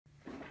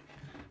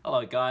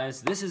Hello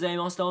guys, this is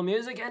Amosdoll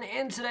Music, and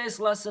in today's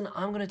lesson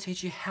I'm going to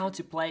teach you how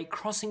to play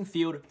Crossing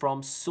Field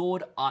from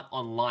Sword Art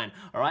Online.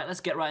 Alright,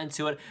 let's get right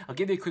into it. I'll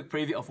give you a quick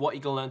preview of what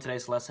you're going to learn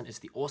today's lesson. It's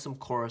the awesome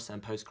chorus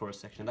and post-chorus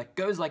section that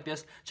goes like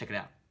this. Check it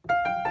out.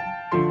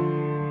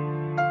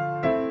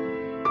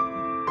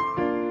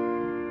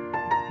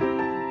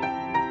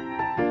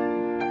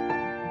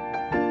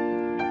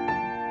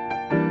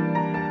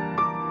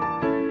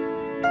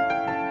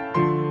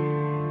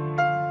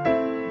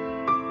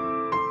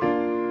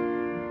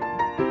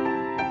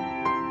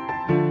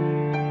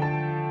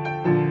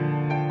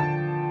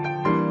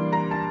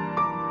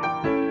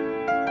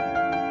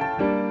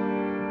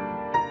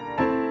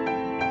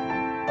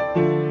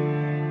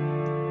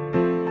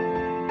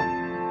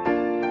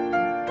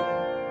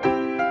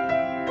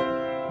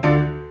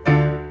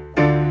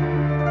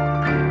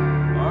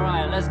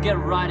 Let's get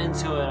right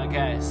into it.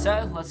 Okay,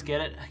 so let's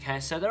get it. Okay,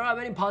 so there are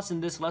many parts in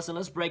this lesson.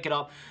 Let's break it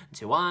up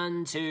into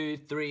 1, 2,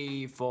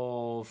 3,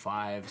 4,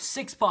 5,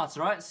 6 parts,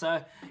 right?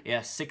 So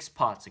yeah, 6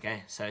 parts.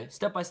 Okay, so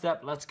step by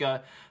step, let's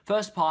go.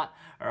 First part,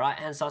 all right,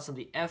 hand starts on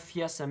the F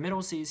here. So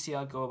middle C is here.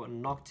 I go up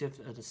an octave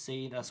to the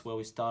C. That's where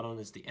we start on,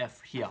 is the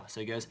F here. So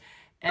it goes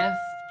F,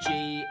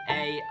 G,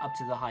 A up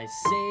to the high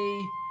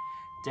C,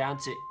 down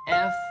to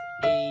F,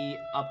 E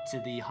up to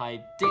the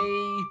high D,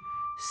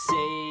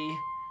 C,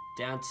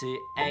 down to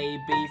A,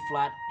 B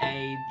flat,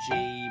 A,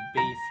 G,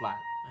 B flat.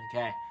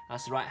 Okay,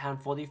 that's the right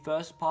hand for the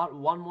first part.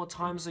 One more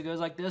time, so it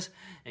goes like this.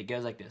 It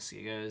goes like this.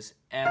 It goes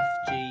F,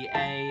 G,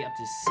 A up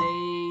to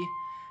C,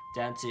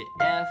 down to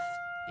F,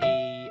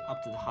 E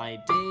up to the high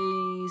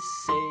D,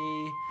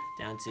 C,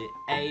 down to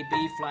A,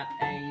 B flat,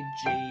 A,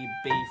 G,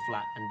 B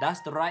flat. And that's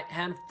the right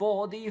hand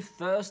for the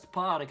first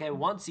part. Okay,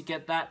 once you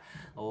get that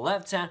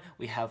left hand,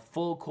 we have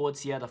 4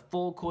 chords here. The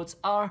 4 chords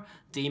are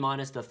D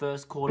minor, the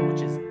first chord,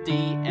 which is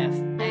D, F,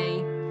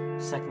 A.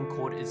 Second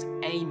chord is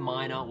A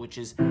minor, which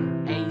is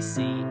A,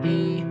 C,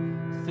 E.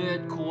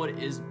 Third chord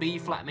is B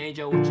flat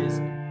major, which is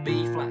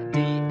B flat,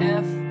 D,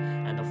 F.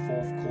 And the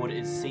fourth chord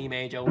is C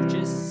major, which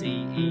is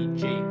C, E,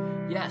 G.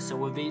 Yeah, so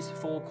with these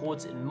 4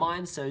 chords in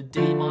mind, so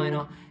D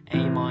minor, A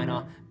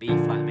minor, B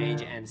flat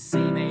major, and C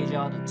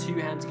major, the 2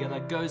 hands together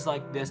goes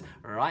like this.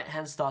 Right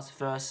hand starts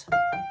first,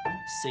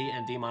 C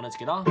and D minor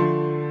together,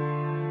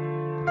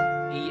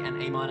 E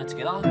and A minor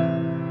together.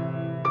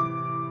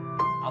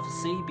 After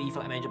C, B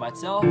flat major by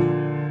itself,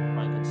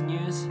 right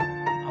continues.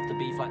 After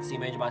B flat, C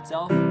major by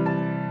itself.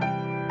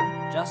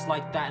 Just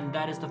like that, and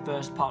that is the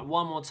first part.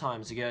 One more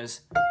time, so it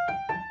goes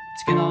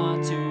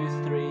together,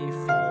 2, 3,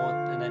 4,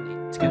 and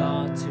then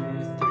together, 2, 3,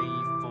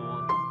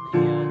 4,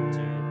 here, 2,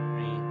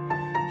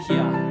 3,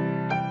 here,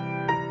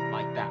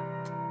 like that.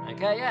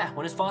 Okay, yeah,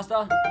 when it's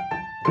faster.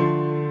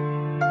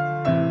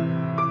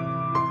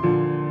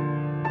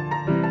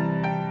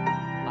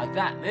 Like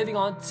that. Moving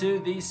on to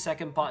the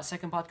second part.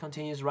 Second part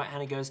continues, right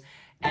hand, it goes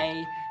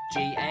A,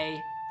 G,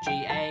 A, G,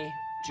 A,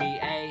 G,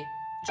 A,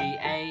 G,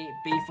 A,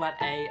 B flat,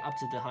 A, up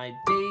to the high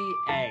D,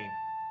 A.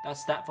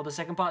 That's that for the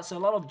second part. So a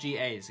lot of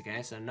GAs,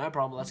 okay? So no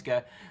problem, let's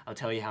go. I'll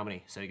tell you how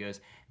many. So it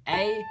goes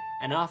A,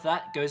 and after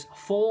that goes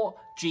 4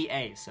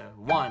 GAs. So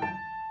 1,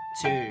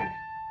 2,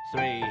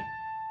 3,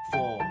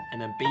 4,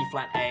 and then B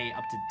flat A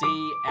up to D,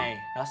 A.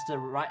 That's the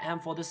right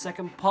hand for the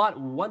second part.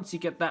 Once you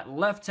get that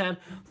left hand,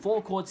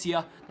 4 chords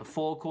here. The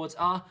 4 chords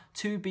are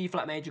 2 B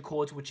flat major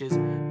chords, which is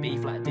B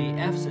flat, D,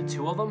 F, so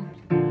 2 of them.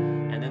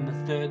 And then the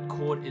third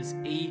chord is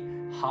E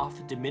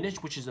half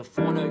diminished, which is a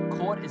 4-note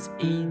chord. It's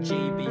E,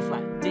 G, B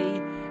flat, D.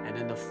 And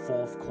then the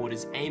fourth chord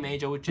is A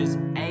major, which is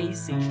A,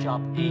 C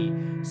sharp, E.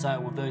 So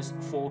with those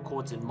 4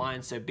 chords in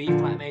mind, so B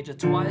flat major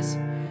twice,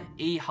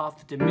 E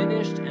half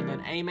diminished, and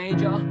then A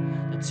major.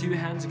 The 2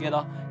 hands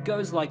together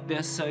goes like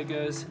this. So it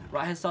goes,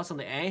 right hand starts on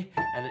the A,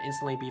 and then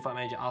instantly B flat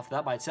major after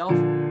that by itself. A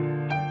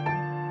and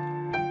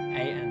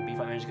B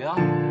flat major together.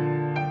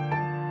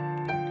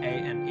 A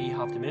and E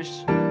half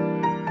diminished.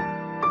 And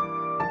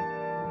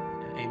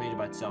A major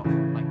by itself,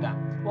 like that.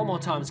 One more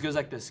time, it goes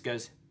like this. It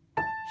goes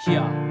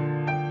here.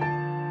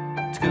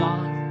 Together,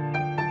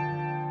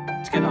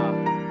 together,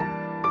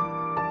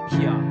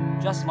 here.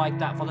 Just like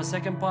that for the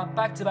second part.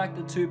 Back to back,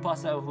 the 2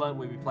 parts that we've learned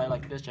when we play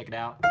like this. Check it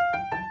out.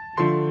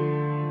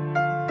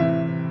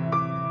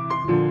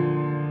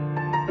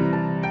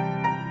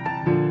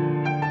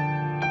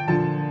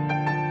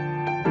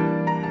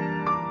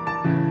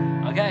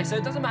 Okay, so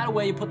it doesn't matter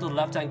where you put the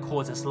left hand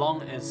chords as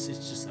long as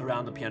it's just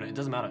around the piano. It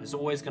doesn't matter. It's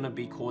always going to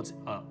be chords,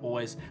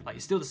 always, like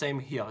it's still the same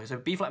here. So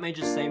B flat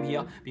major, same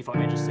here. B flat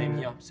major, same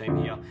here,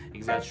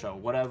 etc.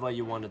 Whatever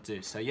you want to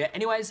do. So yeah,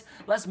 anyways,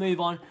 let's move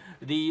on.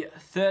 The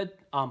third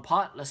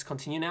part, let's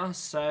continue now.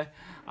 So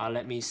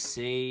let me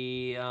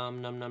see.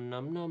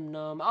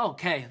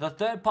 Okay, the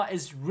third part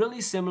is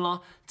really similar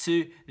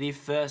to the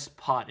first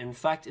part. In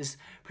fact, it's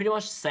pretty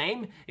much the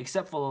same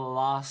except for the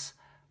last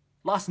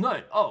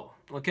note. Oh,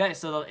 okay,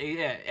 so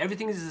yeah,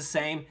 everything is the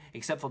same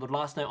except for the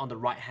last note on the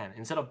right hand.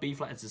 Instead of B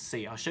flat, it's a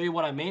C. I'll show you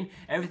what I mean.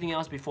 Everything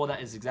else before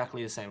that is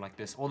exactly the same, like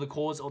this. All the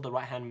chords, all the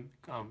right hand,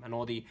 and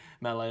all the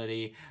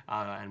melody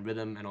and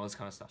rhythm and all this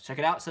kind of stuff. Check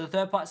it out. So the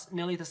third part's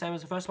nearly the same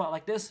as the first part,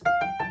 like this.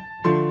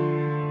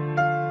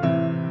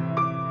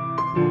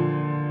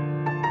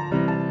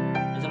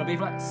 B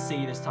flat,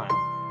 C this time,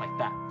 like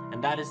that.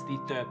 And that is the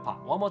third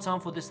part. One more time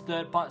for this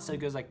third part, so it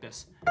goes like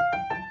this.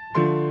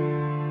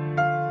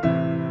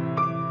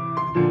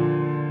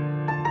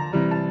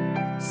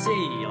 C,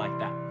 like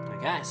that.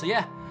 Okay, so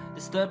yeah,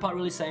 this third part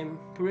really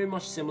pretty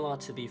much similar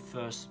to the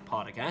first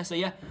part, okay? So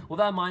yeah, with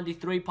that in mind, the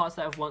 3 parts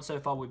that I've learned so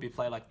far will be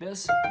played like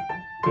this.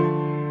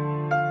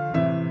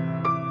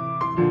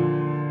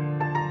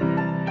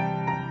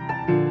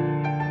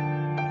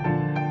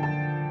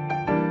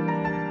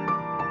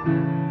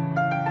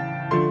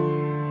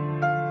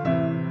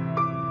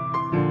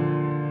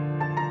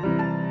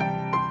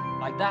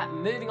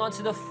 Moving on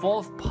to the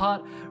 4th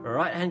part,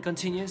 right hand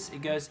continues.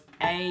 It goes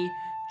A,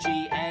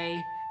 G,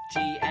 A,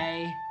 G,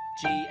 A,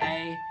 G,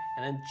 A,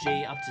 and then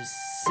G up to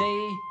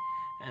C,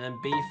 and then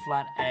B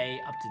flat, A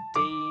up to D,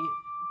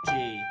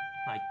 G,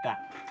 like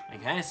that.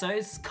 Okay, so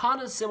it's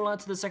kind of similar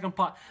to the second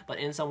part, but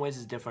in some ways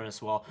it's different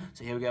as well.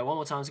 So here we go, one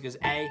more time. So it goes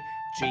A,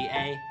 G,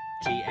 A,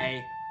 G,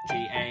 A, G,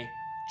 A,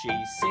 G,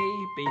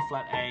 C, B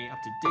flat, A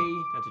up to D,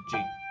 down to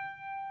G.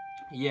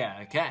 Yeah,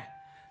 okay.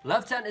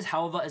 Left hand is,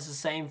 however, is the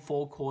same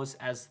 4 chords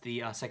as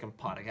the second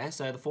part, okay?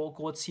 So the 4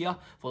 chords here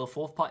for the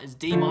 4th part is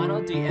D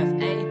minor, D, F,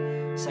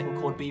 A. Second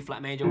chord, B flat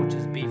major, which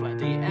is B flat,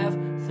 D, F.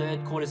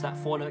 Third chord is that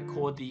 4-note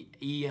chord, the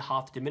E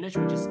half diminished,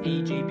 which is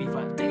E, G, B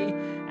flat, D.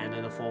 And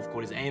then the 4th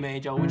chord is A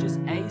major, which is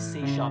A,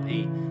 C sharp,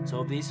 E. So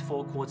with these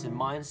 4 chords in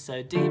mind,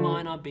 so D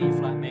minor, B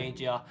flat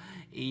major,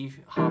 E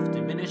half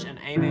diminished, and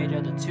A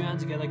major, the 2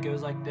 hands together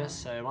goes like this.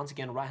 So once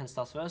again, right hand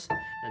starts first,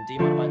 and D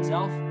minor by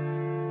itself.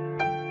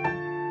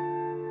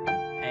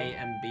 A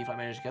and B flat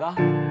major together,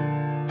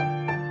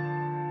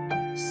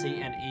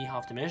 C and E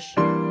half diminished,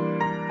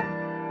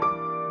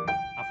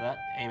 after that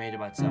A major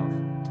by itself.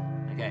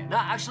 Okay, now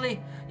actually,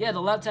 yeah, the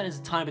left hand is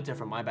a tiny bit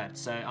different, my bad.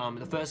 So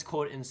the first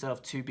chord, instead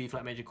of 2 B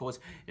flat major chords,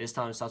 this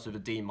time it starts with a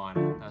D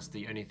minor. That's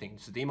the only thing.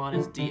 So D minor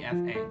is D, F,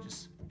 A,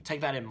 just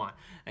take that in mind.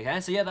 Okay,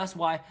 so yeah, that's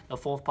why the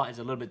 4th part is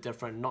a little bit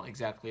different, not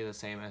exactly the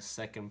same as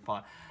second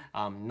part.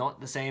 Not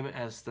the same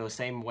as the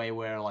same way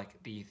where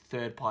like the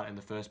 3rd part and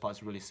the 1st part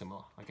is really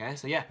similar. Okay,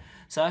 so yeah,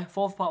 so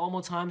 4th part one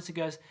more time. So it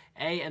goes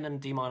A and then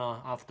D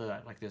minor after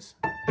that, like this.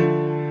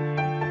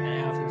 And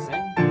everything's the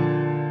same.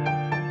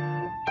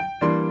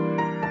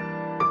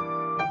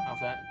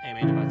 After that, A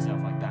major by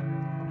itself, like that.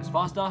 Just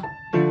faster.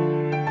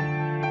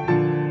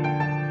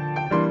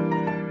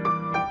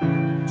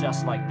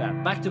 Just like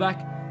that. Back to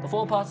back. The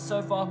 4 parts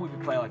so far we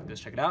will play like this.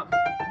 Check it out.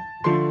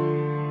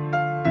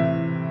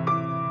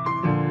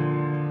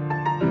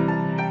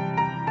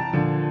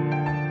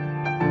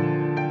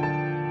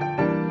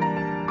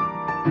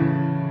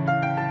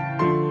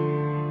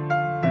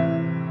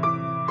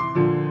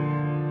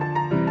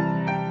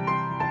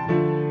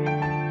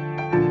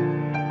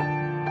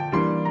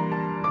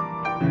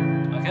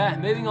 Okay,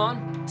 moving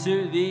on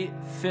to the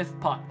 5th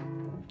part.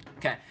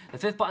 Okay, the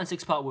 5th part and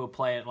 6th part we'll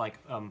play it like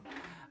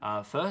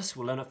first,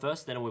 we'll learn it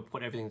first, then we'll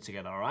put everything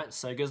together, alright?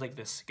 So it goes like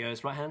this. It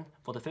goes right hand.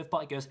 For the 5th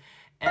part, it goes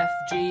F,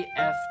 G,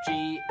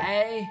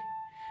 A,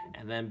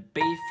 and then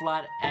B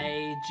flat,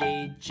 A,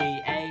 G, G,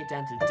 A,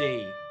 down to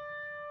D.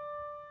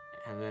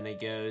 And then it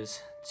goes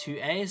 2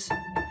 A's,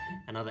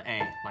 another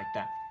A, like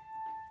that.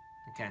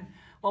 Okay,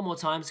 one more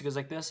time, so it goes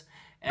like this.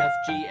 F,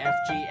 G,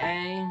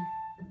 A,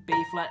 B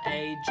flat,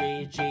 A,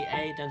 G, G,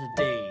 A, down to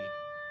D.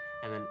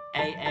 And then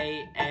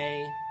A,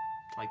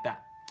 like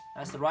that.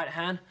 That's the right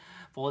hand.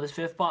 For this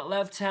 5th part,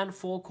 left hand,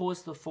 4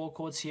 chords. The 4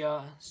 chords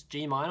here is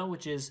G minor,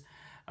 which is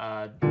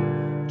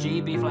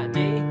G, B flat,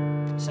 D.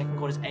 Second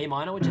chord is A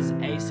minor, which is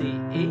A, C,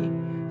 E.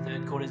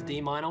 Third chord is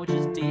D minor, which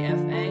is D, F,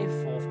 A.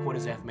 4th chord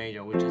is F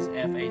major, which is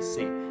F, A,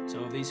 C.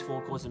 So with these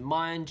 4 chords in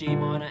mind, G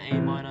minor, A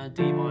minor,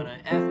 D minor,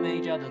 F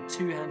major, the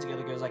 2 hands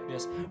together goes like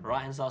this.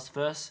 Right hand starts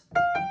first.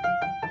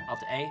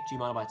 After A, G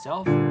minor by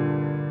itself. A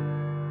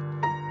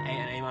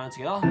and A minor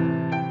together.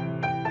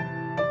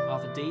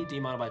 After D, D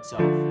minor by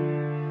itself.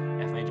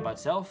 F major by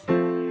itself.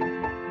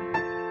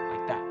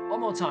 Like that. One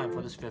more time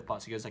for this 5th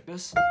part. So it goes like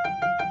this.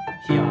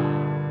 Here.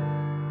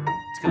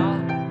 Together.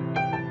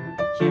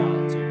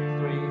 Here. 2,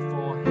 3,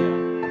 4.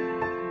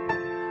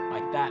 Here.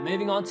 Like that.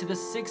 Moving on to the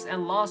 6th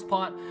and last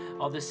part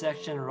of this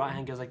section. Right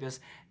hand goes like this.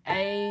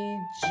 A,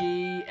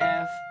 G,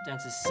 F, down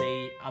to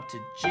C, up to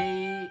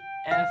G,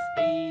 F,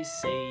 E,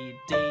 C,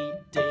 D,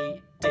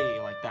 D, D.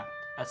 Like that.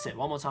 That's it.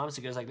 One more time. So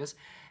it goes like this.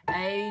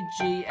 A,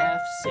 G,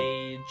 F,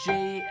 C,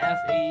 G, F,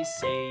 E,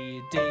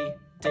 C, D,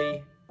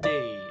 D, D.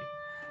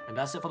 And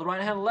that's it for the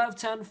right hand.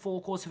 Left hand,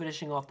 4 chords.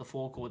 Finishing off the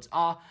 4 chords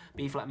are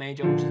B flat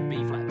major, which is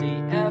B flat, D,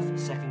 F.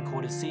 Second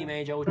chord is C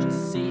major, which is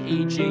C,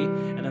 E, G.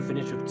 And then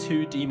finish with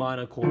 2 D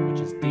minor chord, which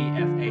is D,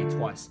 F, A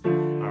twice.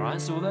 Alright,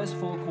 so with those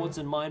 4 chords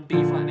in mind,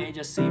 B flat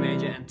major, C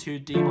major, and 2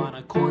 D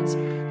minor chords,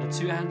 the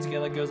 2 hands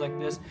together goes like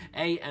this.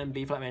 A and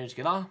B flat major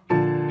together.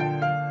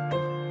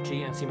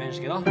 G and C major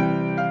together.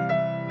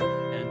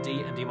 And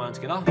D and D minor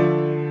together.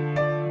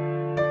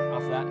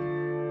 After that,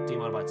 D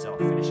minor by itself,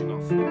 finishing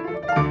off.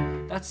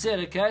 That's it,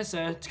 okay?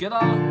 So together,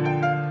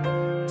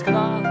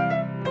 together,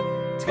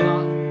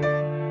 together,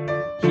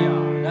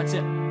 here. That's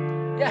it.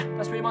 yeah,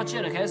 that's pretty much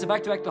it, okay? So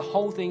back to back, the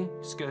whole thing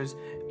just goes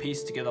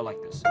pieced together like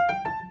this.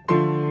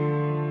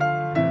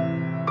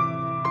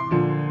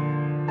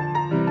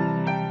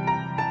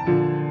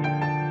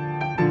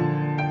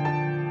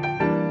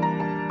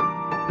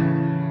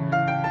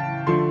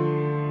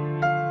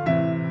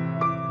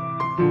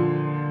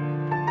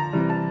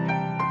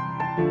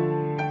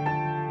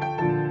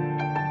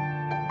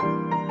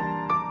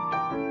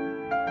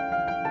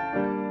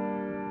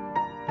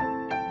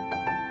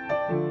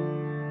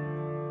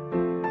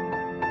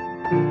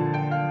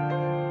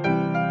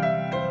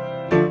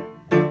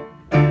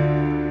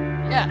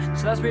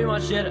 So that's pretty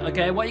much it,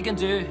 okay? What you can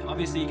do,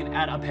 obviously you can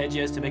add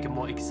arpeggios to make it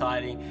more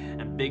exciting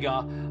and bigger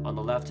on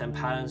the left-hand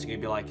patterns. You can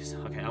be like,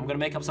 okay, I'm gonna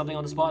make up something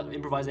on the spot,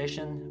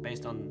 improvisation,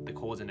 based on the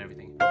chords and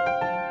everything.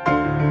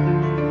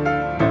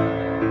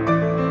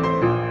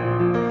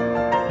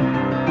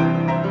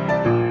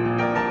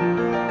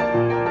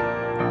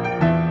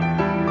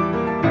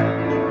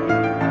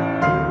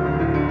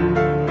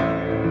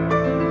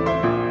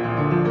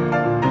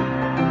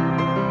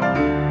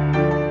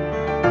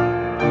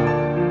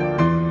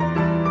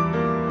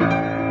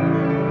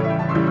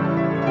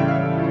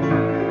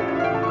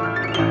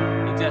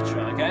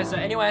 So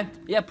anyway,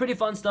 yeah, pretty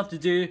fun stuff to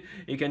do.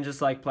 You can just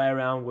like play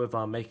around with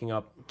making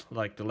up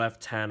like the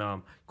left hand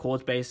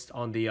chords based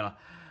on the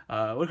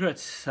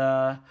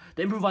the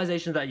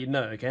improvisation that you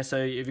know, okay? So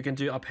if you can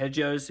do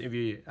arpeggios, if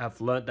you have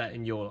learned that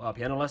in your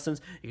piano lessons,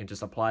 you can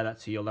just apply that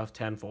to your left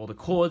hand for all the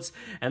chords,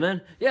 and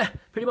then, yeah,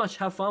 pretty much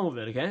have fun with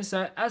it, okay?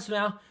 So as for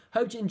now,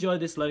 hope you enjoyed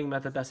this learning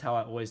method. That's how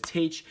I always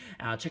teach.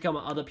 Check out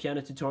my other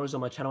piano tutorials on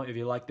my channel if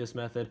you like this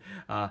method.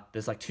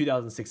 There's like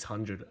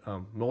 2,600,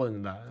 more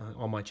than that,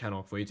 on my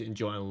channel for you to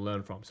enjoy and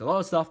learn from. So a lot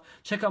of stuff.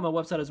 Check out my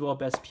website as well,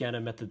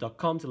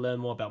 bestpianomethod.com, to learn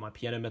more about my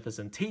piano methods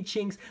and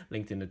teachings,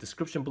 linked in the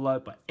description below.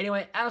 But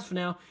anyway, as for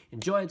now,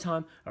 enjoy your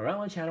time around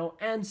my channel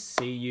and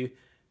see you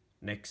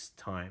next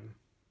time.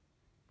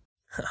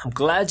 I'm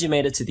glad you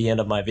made it to the end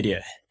of my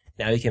video.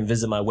 Now you can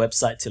visit my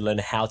website to learn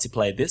how to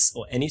play this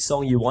or any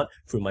song you want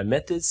through my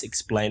methods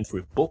explained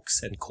through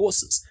books and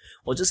courses,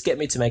 or just get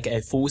me to make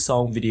a full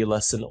song video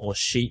lesson or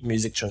sheet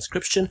music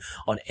transcription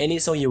on any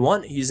song you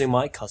want using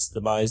my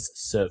customized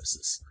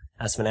services.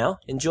 As for now,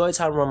 enjoy your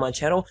time on my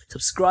channel,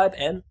 subscribe,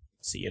 and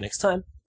see you next time.